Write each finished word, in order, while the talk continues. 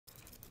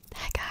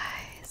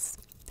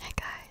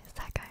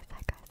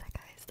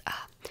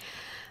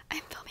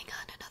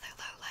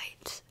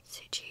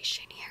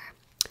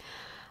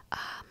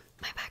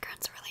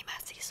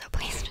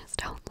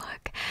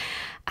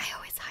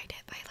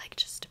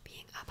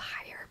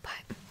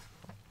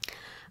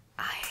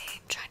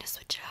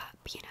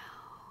you know,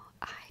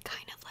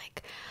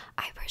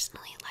 I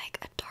personally like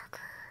a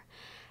darker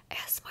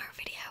ASMR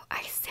video.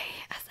 I say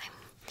as I'm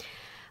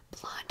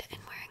blonde and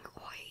wearing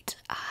white.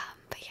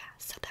 But yeah,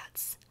 so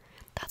that's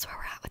where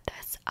we're at with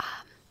this.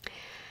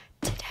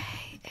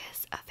 Today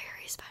is a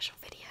very special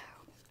video.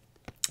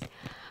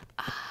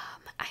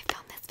 I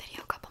filmed this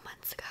video a couple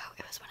months ago.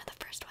 It was one of the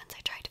first ones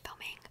I tried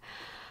filming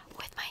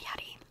with my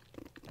Yeti,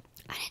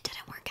 and it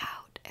didn't work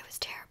out. It was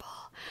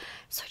terrible,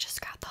 so I just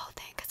scrapped the whole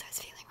thing because I was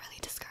feeling really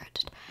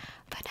discouraged.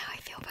 But now I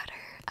feel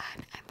better,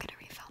 and I'm gonna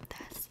refilm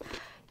this.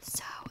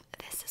 So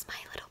this is my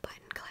little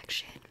button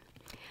collection,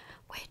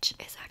 which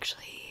is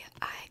actually,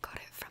 I got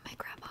it from my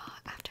grandma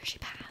after she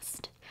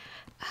passed.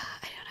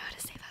 I don't know how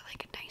to say that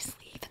like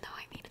nicely, even though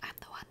I mean I'm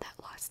the one that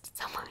lost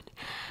someone.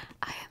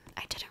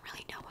 I didn't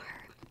really know her.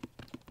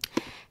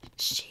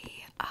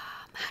 She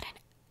had an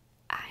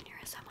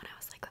aneurysm when I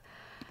was like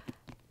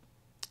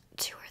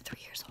 2 or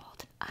 3 years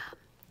old.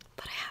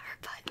 But I have her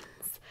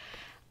buttons.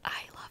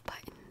 I love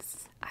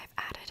buttons. I've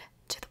added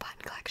to the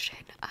button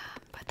collection.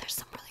 But there's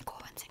some really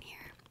cool ones in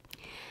here,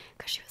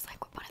 because she was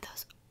like one of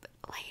those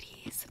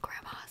ladies,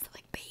 grandmas that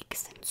like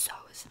bakes and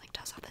sews and like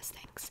does all those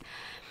things.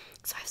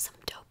 So I have some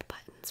dope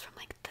buttons from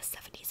like the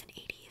 70s and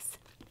 80s,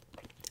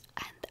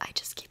 and I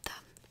just keep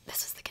them.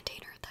 This is the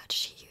container that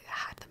she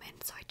had them in,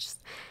 so I just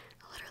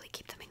literally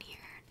keep them in here.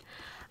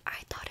 I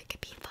thought it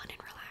could be fun and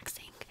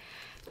relaxing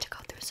to go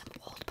through some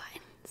old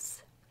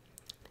buttons.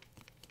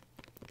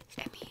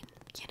 I mean,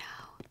 you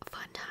know,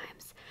 fun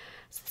times.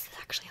 So this is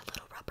actually a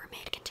little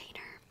Rubbermaid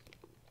container.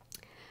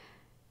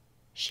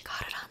 She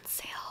got it on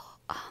sale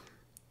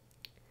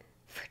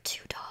for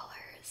 $2,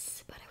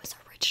 but it was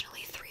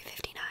originally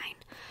 $3.59,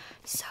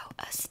 so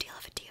a steal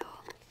of a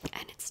deal.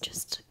 And it's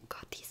just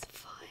got these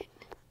fun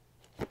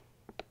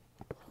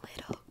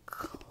little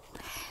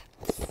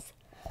clips.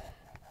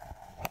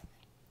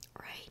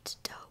 Right?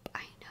 Dope,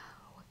 I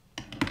know.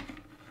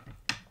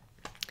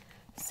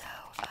 So,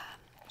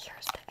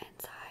 here's the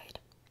inside.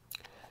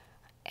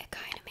 It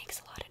kind of makes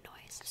a lot of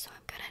noise, so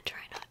I'm gonna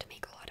try not to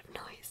make a lot of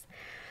noise.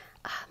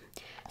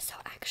 So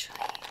actually,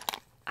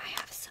 I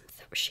have some,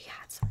 she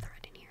had some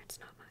thread in here, it's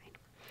not mine.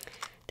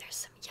 There's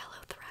some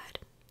yellow thread.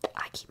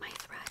 I keep my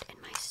thread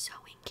in my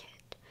sewing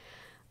kit.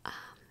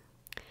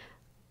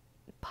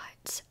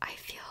 But I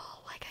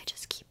feel like I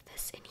just keep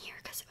this in here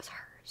because it was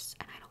hers,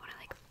 and I don't want to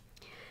like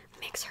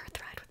mix her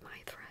thread with my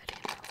thread,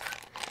 you know.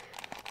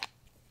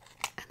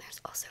 And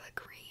there's also a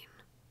green.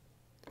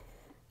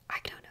 I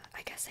don't know,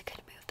 I guess I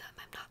could move them.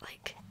 I'm not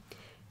like,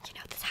 you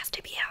know, this has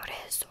to be how it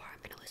is or I'm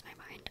gonna lose my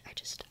mind.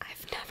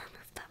 I've never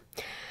moved them.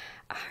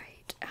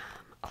 Alright,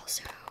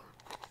 also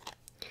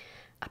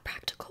a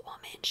practical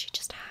woman, she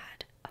just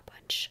had a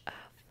bunch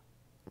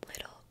of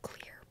little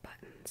clear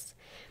buttons.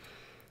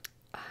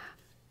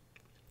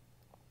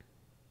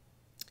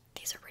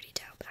 These are pretty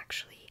dope,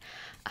 actually.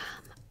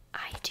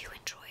 I do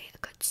enjoy a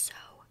good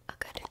sew, a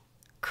good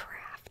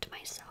craft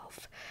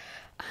myself.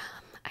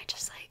 I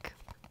just like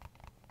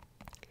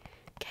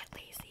get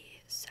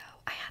lazy, so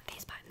I had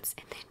these buttons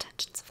in the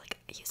intentions of like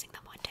using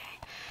them one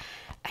day,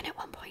 and at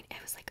one point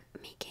it was like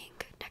making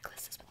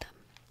necklaces with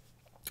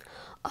them.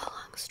 A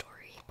long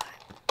story,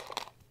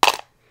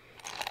 but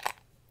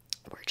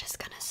we're just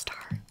gonna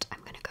start.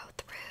 I'm gonna go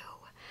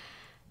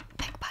through,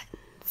 pick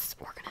buttons,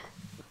 we're gonna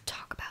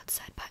talk about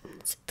said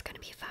buttons. It's gonna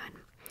be fun.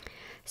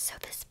 So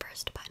this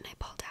first button I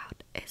pulled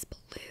out is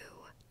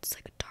blue. It's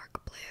like a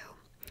dark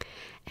blue.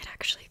 It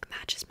actually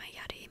matches my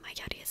Yeti. My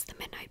Yeti is the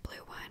midnight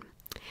blue one.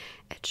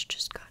 It's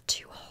just got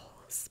 2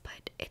 holes,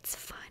 but it's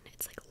fun.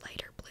 It's like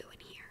lighter blue in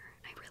here.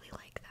 I really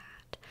like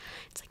that.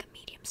 It's like a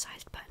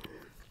medium-sized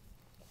button.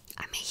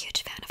 I'm a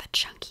huge fan of a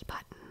chunky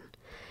button.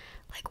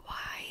 Like,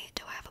 why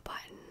do I have a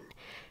button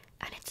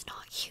and it's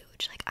not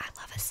huge? Like, I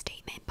love a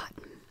statement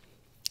button.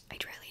 I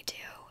really do.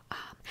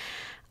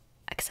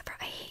 Except for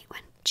I hate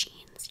when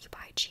you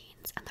buy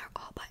jeans and they're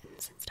all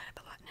buttons instead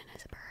of a button and a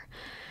zipper.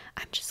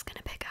 I'm just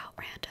gonna pick out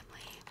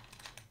randomly.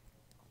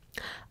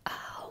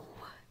 Oh,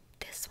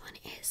 this one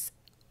is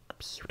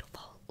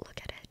beautiful.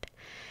 Look at it.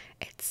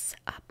 It's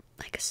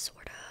like a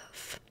sort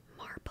of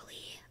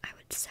marbly, I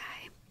would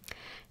say.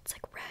 It's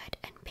like red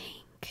and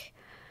pink.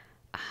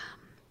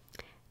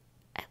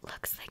 It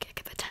looks like it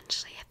could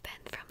potentially have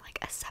been from like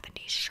a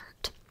 70s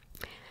shirt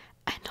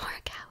and or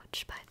a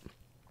couch, but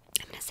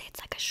I'm gonna say it's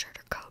like a shirt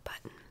or coat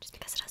button just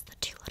because it has the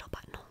 2 little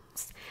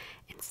buttonholes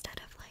instead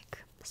of like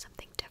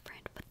something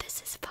different. But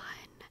this is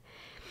fun.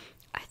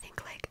 I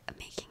think like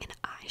making an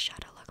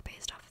eyeshadow look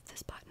based off of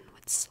this button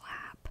would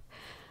slap,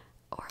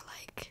 or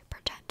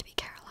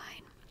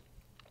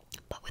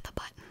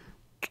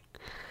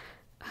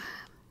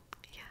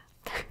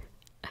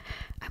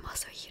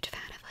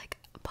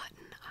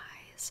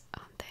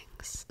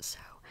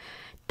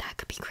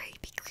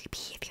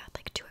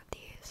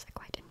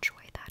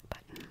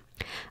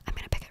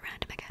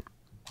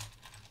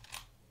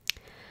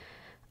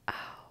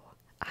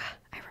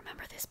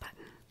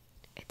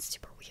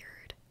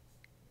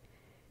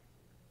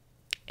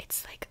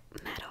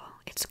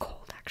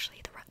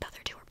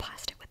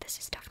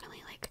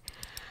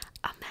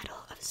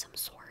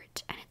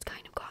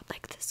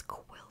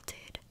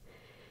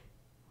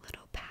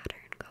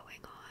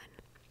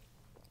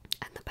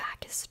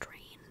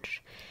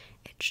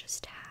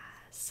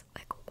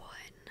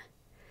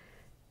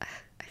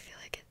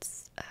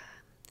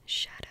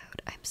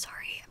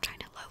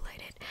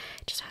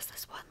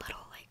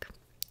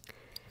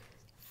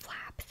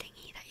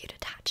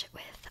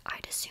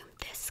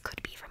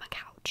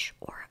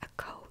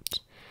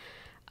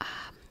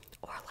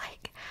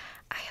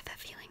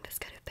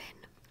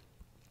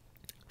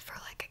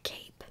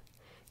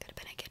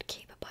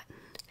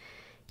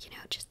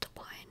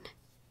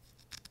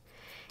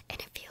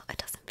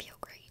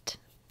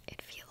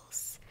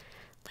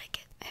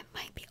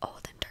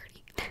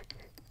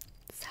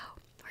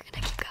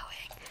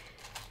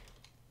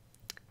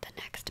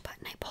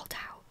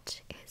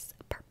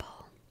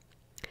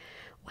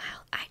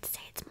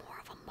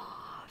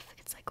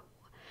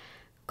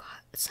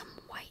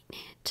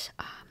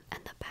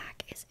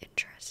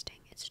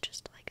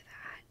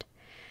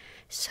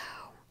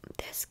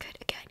this could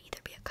again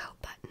either be a coat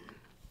button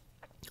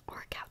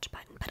or a couch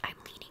button, but I'm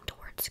leaning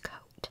towards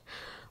coat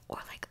or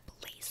like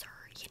blazer,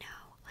 you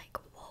know, like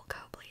wool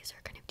coat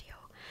blazer kind of deal.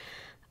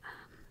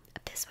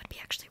 This would be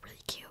actually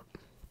really cute.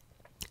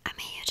 I'm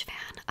a huge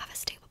fan of a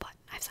staple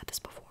button. I've said this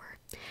before.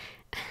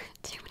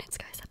 2 minutes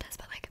ago I said this,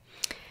 but like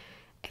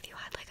if you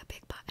had like a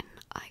big button,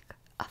 like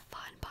a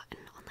fun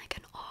button on like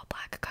an all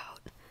black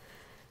coat,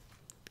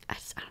 I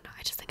don't know,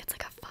 I just think it's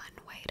like a fun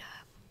way to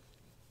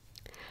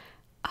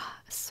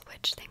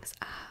switch things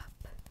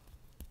up.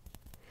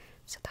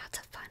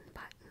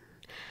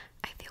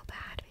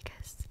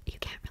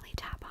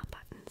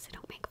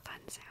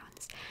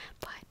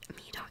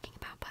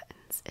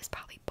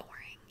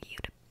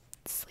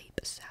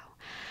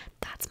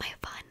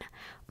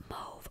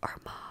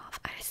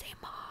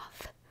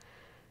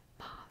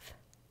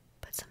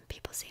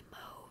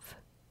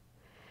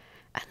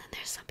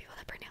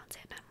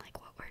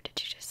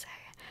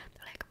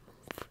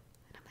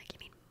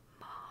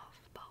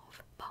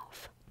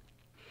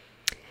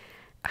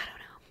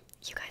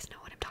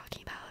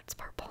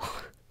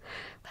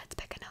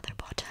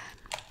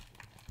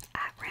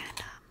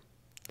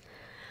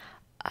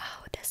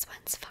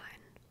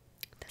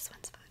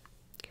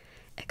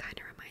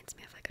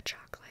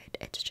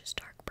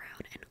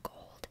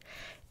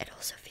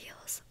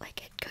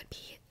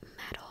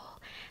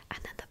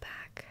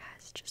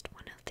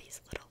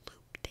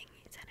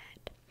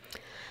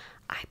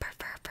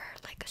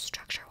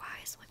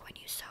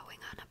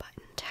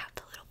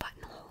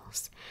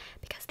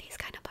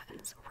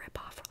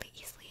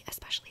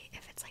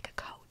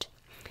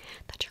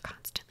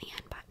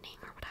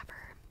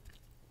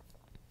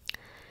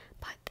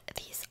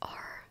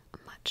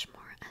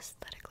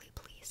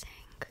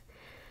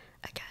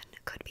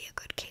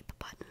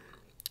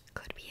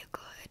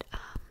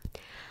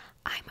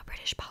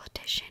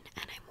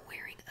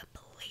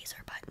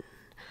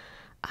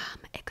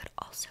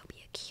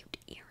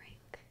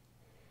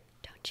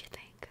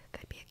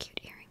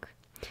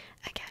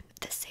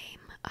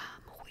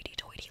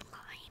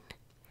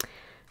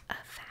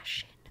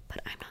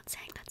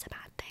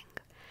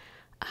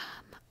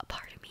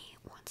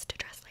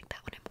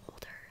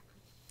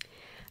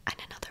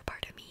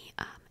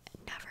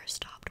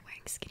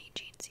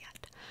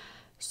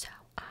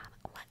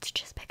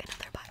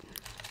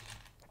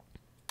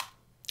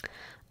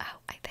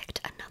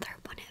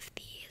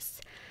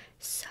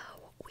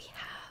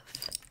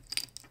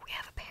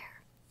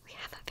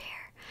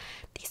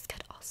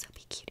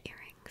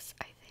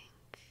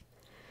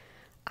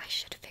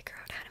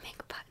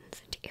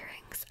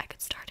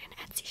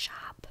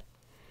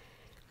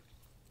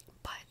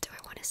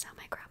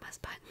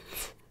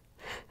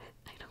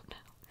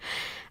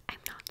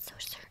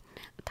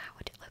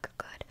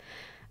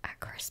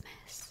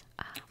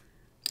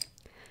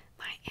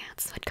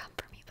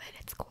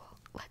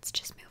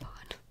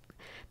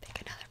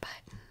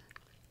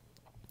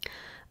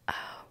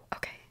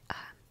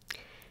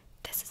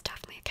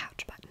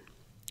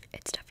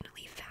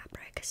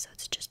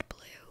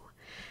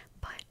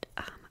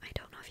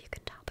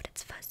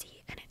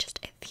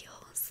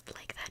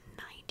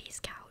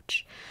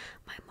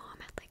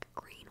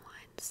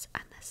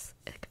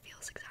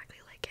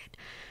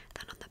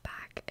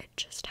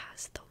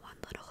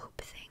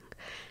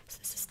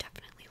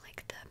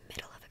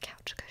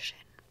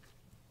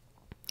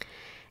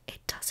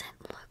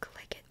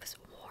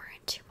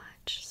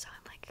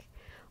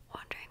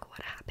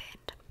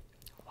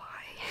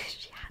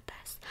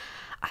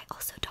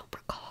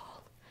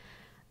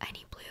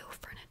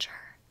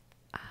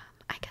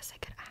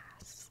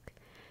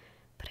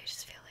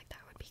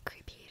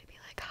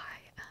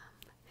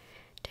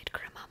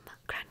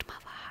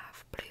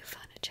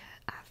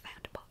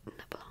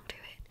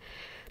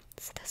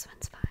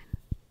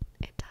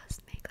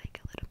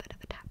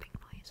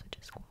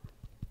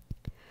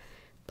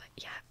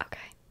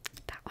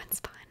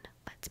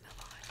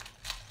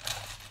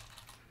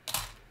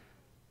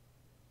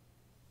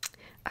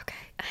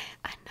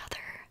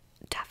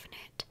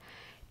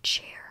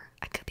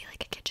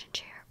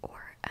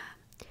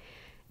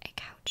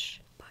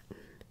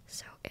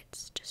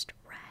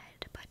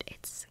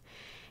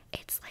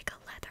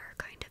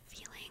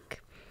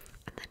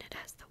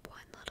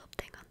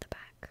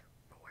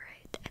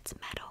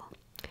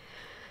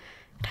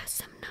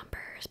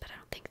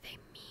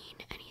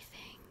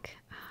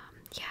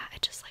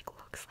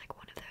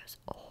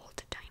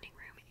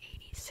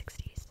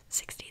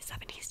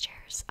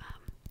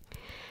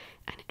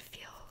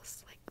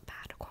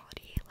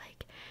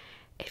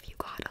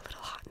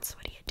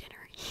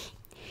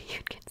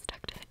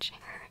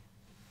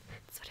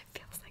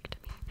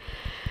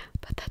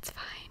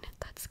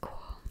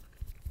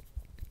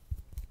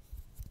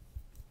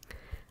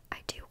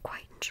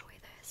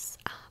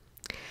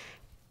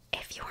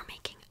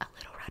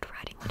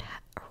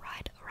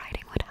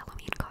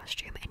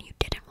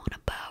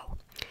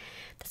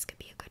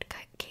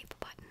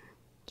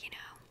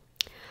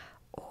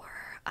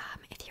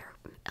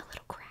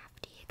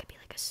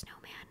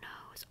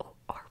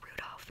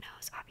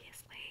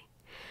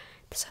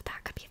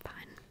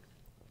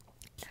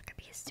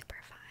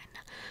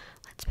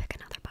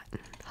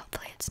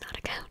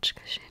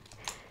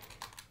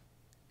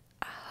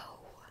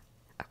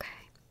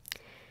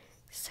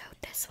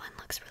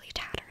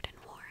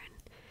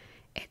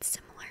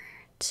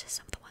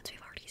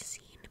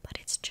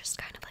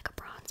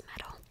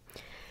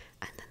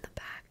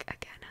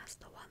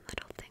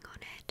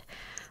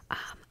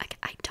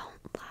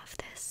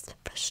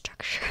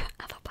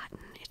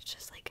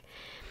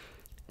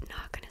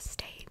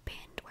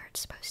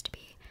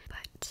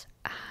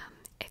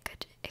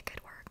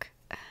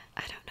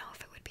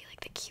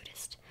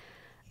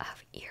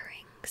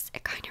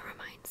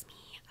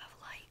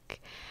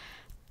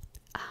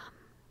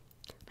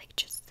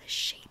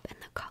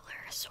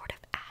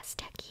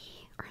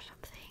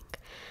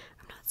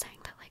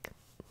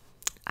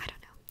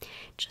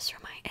 it's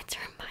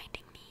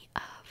reminding me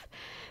of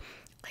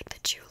like the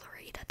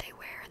jewelry that they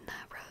wear in the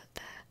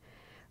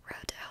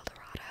Road to El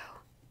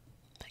Dorado,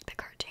 like the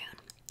cartoon.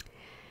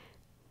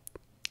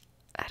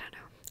 I don't know.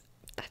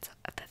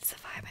 That's the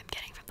vibe I'm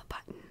getting from the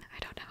button. I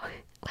don't know.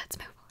 Let's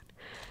move on.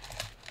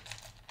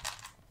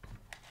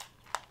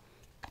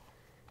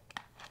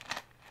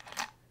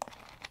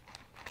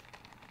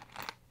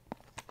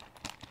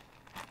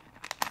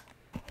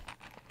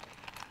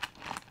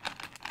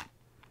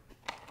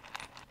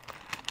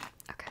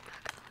 Okay, I'm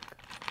not gonna look.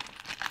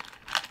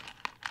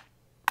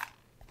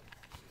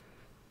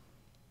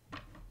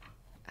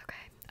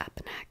 Okay, up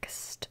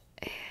next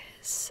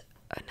is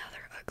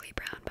another ugly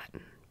brown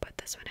button, but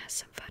this one has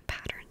some fun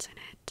patterns in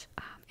it.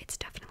 It's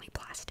definitely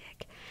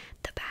plastic.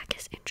 The back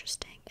is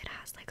interesting. It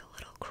has like a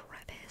little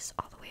crevice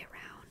all the way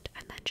around,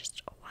 and then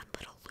just one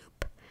little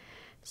loop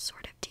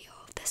sort of deal.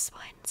 This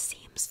one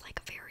seems like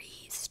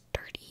very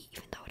sturdy,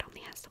 even though it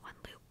only has the one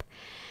loop.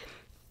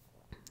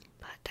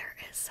 But there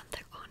is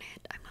something on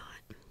it. I'm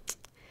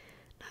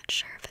not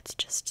sure if it's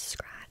just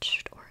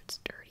scratched or it's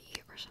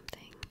dirty or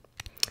something.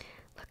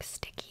 Looks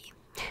sticky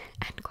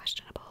and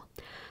questionable.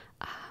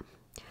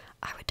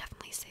 I would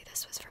definitely say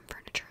this was from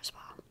furniture as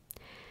well.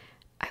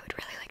 I would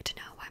really like to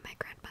know why my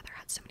grandmother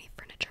had so many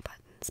furniture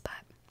buttons,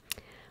 but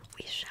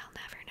we shall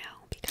never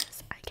know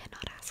because I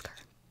cannot ask her.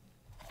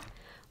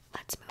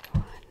 Let's move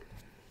on.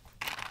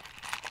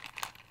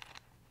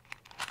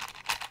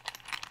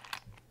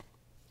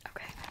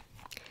 Okay,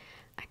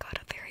 I got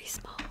a very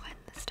small one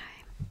this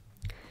time.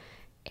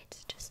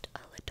 It's just a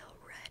little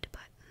red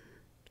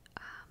button,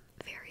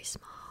 very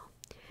small,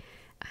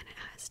 and it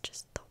has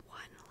just the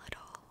one little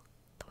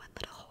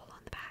hole on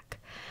the back.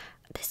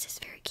 This is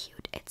very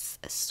cute. It's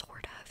a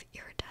sort of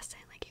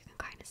iridescent, like you can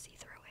kind of see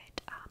through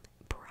it.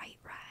 Bright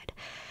red,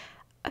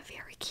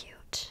 very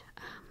cute.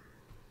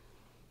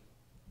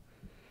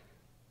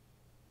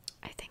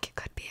 I think it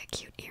could be a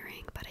cute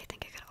earring, but I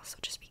think it could also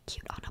just be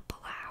cute on a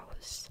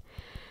blouse.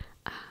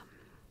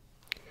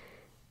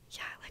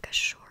 Yeah, like a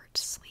short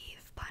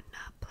sleeve button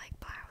up like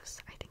blouse.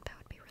 I think that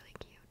would be really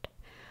cute.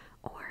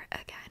 Or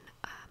again,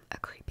 a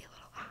creepy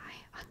little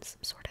eye on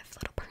some sort of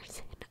little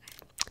person.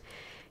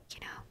 You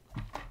know.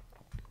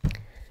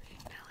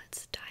 Now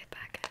let's dive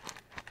back in.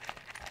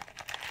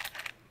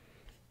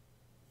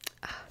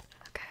 Oh,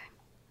 okay.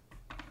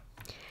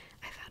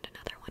 I found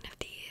another one of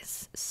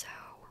these, so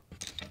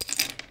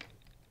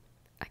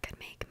I could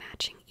make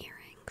matching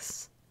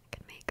earrings. I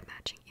could make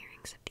matching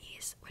earrings of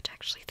these, which I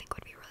actually think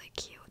would be really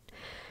cute.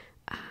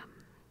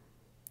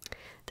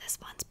 This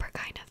one's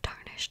kind of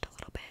tarnished a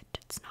little bit.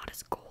 It's not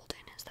as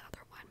golden as the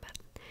other one, but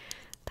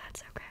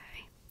that's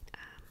okay.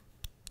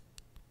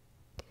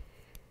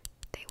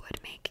 They would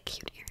make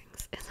cute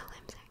earrings, is all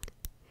I'm saying.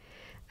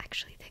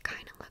 Actually, they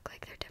kind of look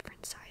like they're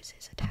different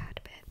sizes a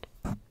tad bit.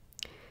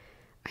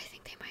 I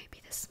think they might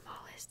be the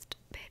smallest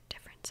bit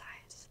different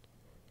size.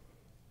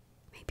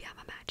 Maybe I'm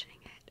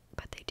imagining it,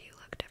 but they do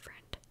look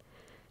different.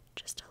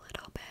 Just a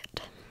little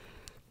bit.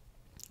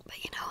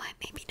 But you know what?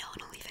 Maybe no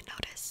one will even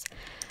notice.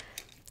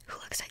 Who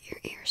looks at your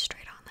ears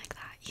straight on like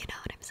that? You know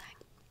what I'm saying?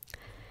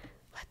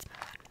 Let's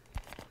move on.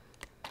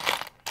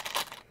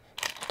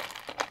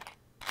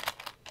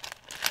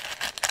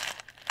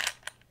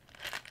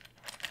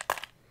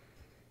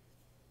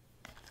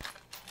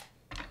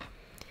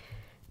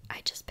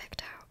 I just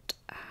picked out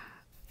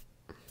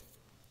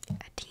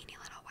a teeny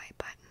little white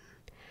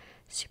button,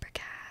 super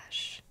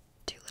cash,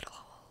 2 little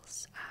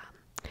holes,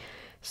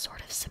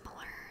 sort of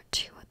similar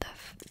to the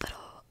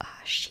little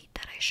sheet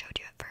that I showed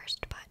you at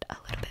first, but a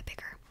little bit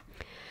bigger.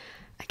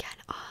 Again,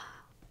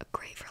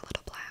 great for a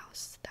little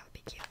blouse. That would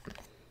be cute.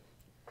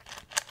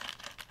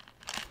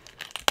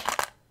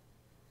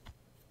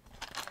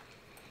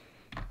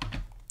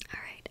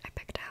 Alright, I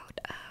picked out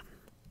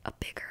a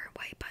bigger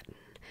white button.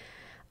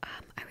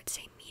 I would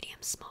say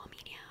medium, small,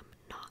 medium,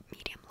 not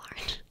medium,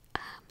 large.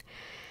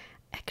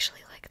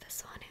 Actually like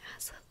this one. It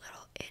has a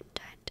little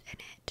indent in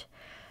it,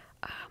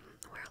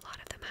 where a lot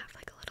of them have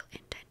like a little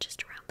indent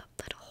just around the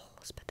little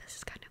holes, but this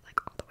is kind of like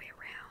all the way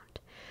around.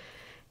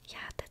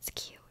 Yeah, that's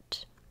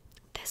cute.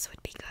 This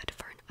would be good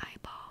for an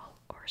eyeball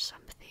or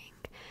something.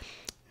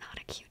 Not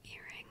a cute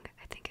earring.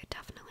 I think it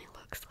definitely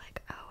looks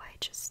like, oh, I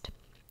just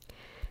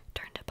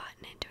turned a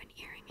button into an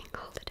earring and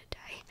called it a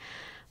day.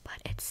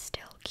 But it's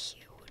still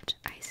cute.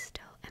 I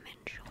still am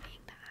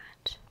enjoying that.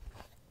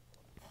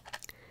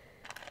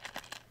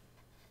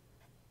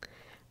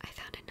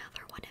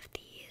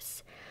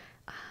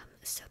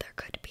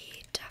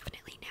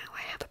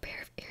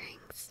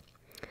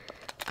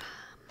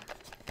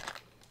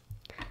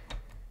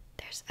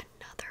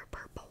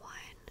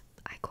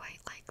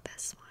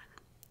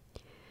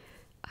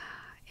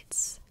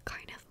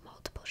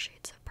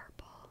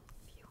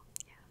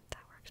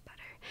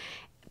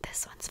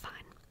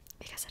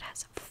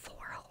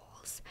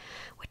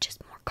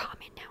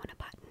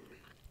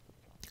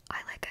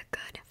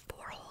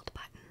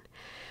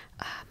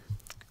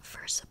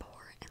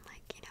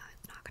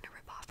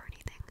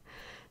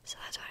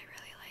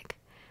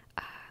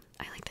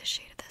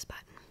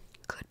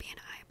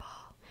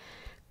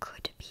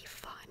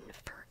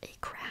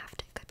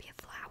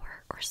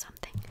 or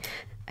something.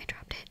 I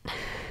dropped it.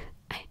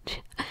 I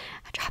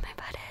dropped my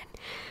button.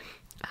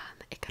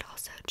 It could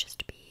also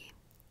just be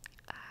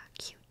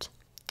cute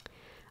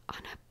on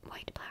a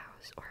white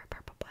blouse or a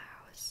purple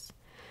blouse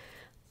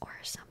or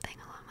something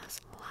along those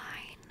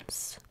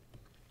lines.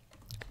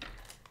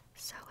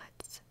 So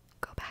let's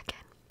go back in.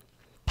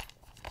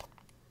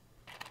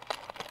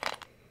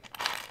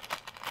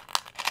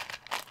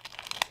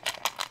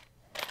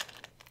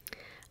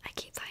 I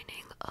keep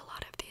finding a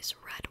lot of these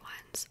red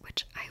ones,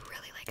 which I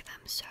really like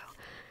them, so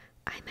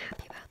I'm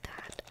happy about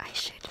that. I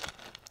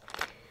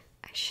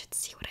should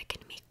see what I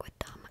can make with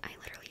them. I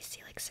literally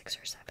see like 6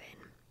 or 7.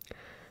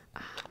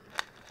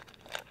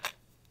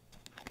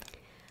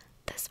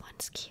 This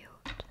one's cute.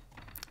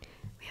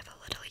 We have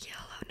a little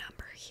yellow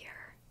number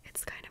here.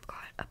 It's kind of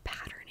got a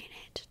pattern in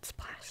it. It's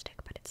plastic,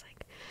 but it's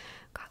like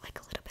got like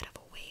a little bit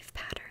of a wave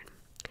pattern.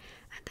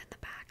 And then the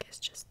back is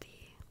just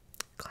the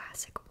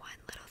classic one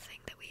little thing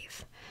that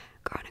we've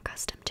grown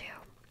accustomed to.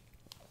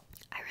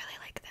 I really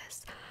like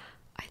this.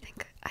 I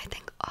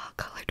think a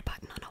colored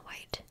button on a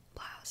white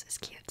blouse is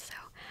cute, so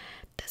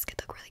this could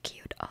look really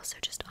cute. Also,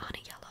 just on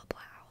a yellow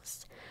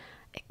blouse,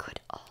 it could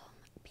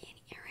be an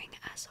earring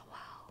as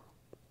well.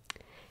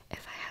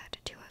 If I had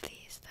 2 of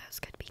these, those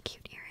could be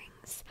cute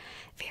earrings.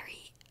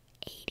 Very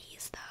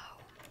 80s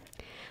though,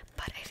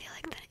 but I feel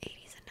like the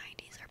 80s and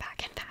 90s are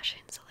back in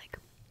fashion, so like,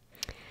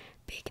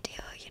 big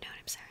deal, you know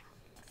what I'm saying?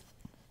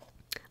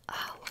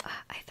 Oh,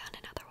 I found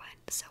another one.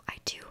 So I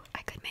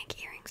could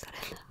make earrings out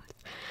of those.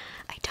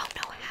 I don't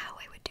know how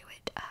I would do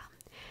it.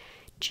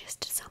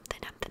 Just something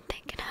I've been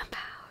thinking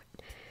about.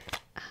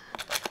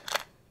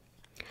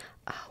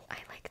 Oh, I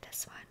like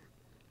this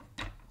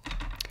one.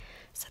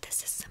 So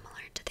this is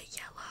similar to the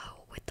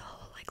yellow with the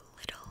whole like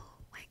little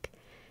like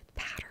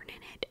pattern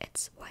in it.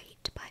 It's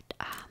white,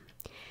 but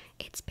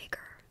it's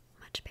bigger,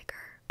 much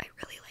bigger. I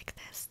really like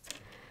this.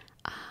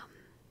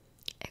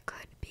 It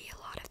could be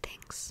a lot of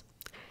things.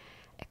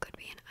 It could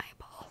be an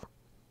eyeball,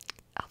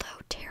 although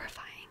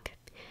terrifying.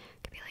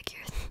 It could be like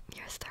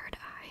your third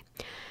eye.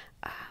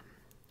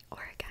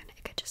 Or again,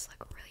 it could just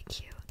look really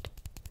cute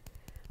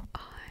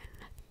on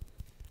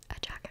a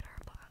jacket or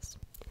a blouse.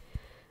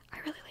 I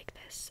really like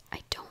this. I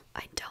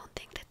don't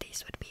think that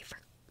these would be for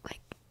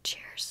like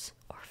chairs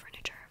or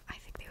furniture. I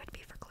think they would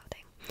be for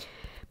clothing.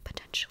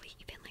 Potentially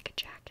even like a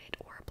jacket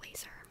or a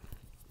blazer.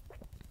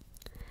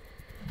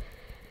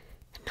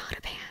 Not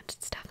a pant.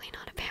 It's definitely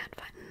not a pant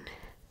button.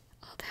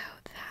 Although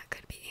that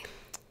could be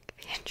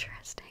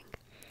interesting.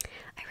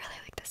 I really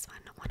like this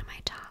one. One of my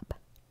top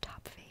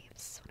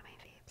faves. One of my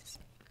faves.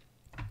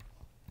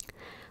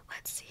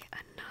 Let's see,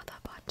 another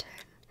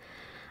button.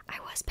 I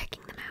was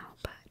picking them out,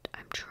 but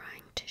I'm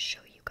trying to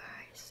show you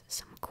guys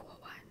some cool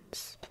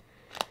ones.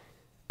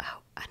 Oh,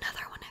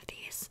 another one of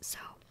these. So,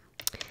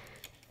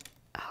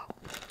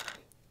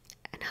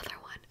 another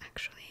one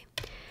actually.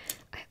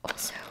 I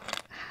also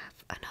have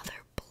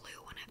another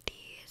blue one of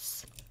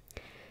these,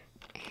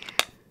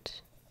 and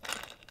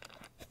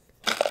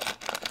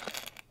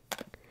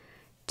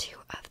 2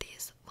 of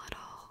these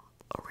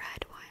little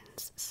red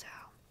ones. So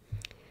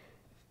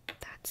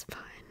that's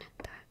fun.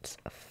 That's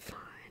fun.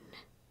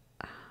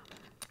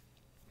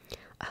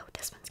 Oh,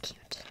 this one's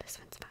cute. This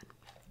one's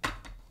fun.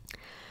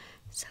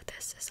 So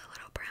this is a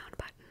little brown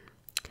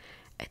button.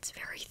 It's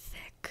very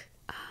thick.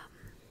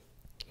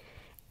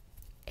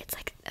 It's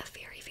like a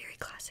very, very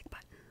classic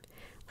button.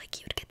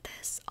 Like you'd get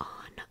this on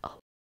a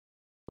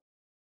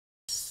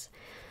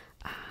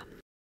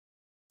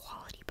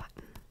quality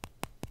button.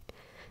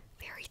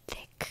 Very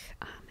thick.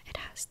 It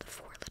has the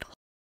 4 little,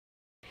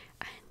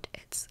 and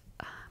it's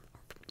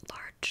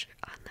large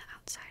on the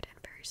outside and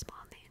very small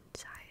on the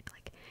inside.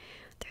 Like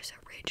there's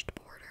a ridged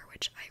border,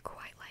 which I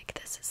quite like.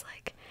 This is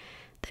like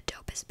the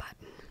dopest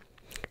button.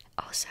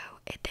 Also,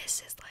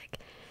 this is like,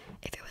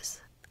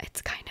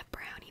 it's kind of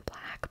browny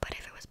black, but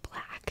if it was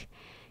black,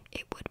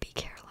 it would be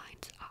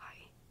Caroline's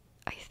eye.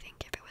 I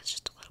think if it was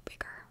just a little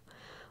bigger,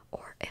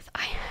 or if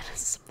I had a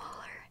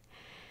smaller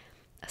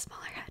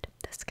head,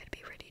 this could be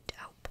pretty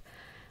dope.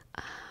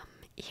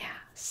 Yeah,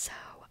 so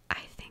I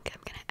think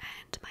I'm gonna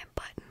end my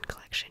button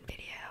collection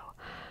video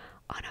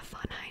on a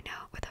fun high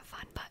note with a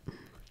fun button.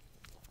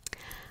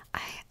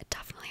 I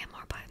definitely have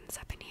more buttons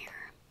up in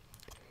here.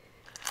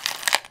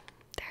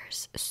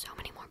 There's so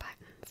many more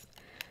buttons.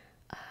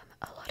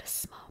 A lot of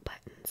small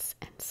buttons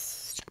and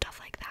stuff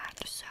like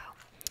that, so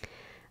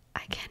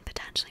I can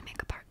potentially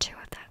make a part 2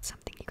 if that's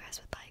something you guys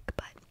would like,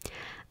 but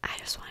I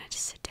just wanted to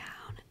sit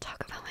down and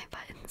talk about my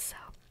buttons, so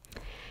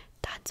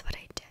that's what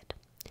I did.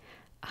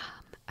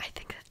 I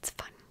think it's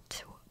fun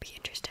to be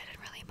interested in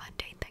really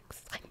mundane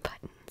things like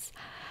buttons.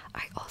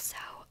 I also,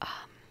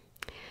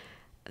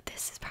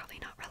 this is probably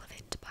not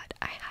relevant, but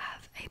I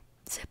have a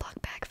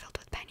Ziploc bag filled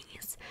with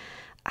pennies.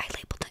 I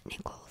labeled it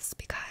nickels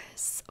because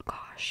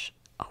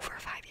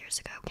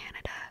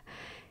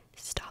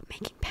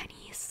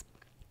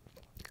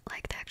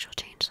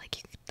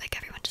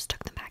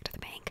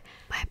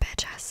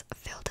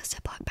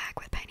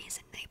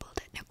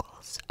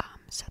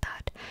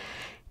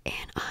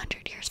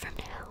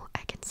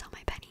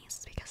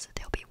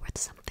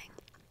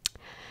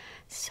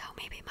So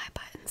maybe my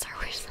buttons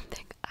are worse than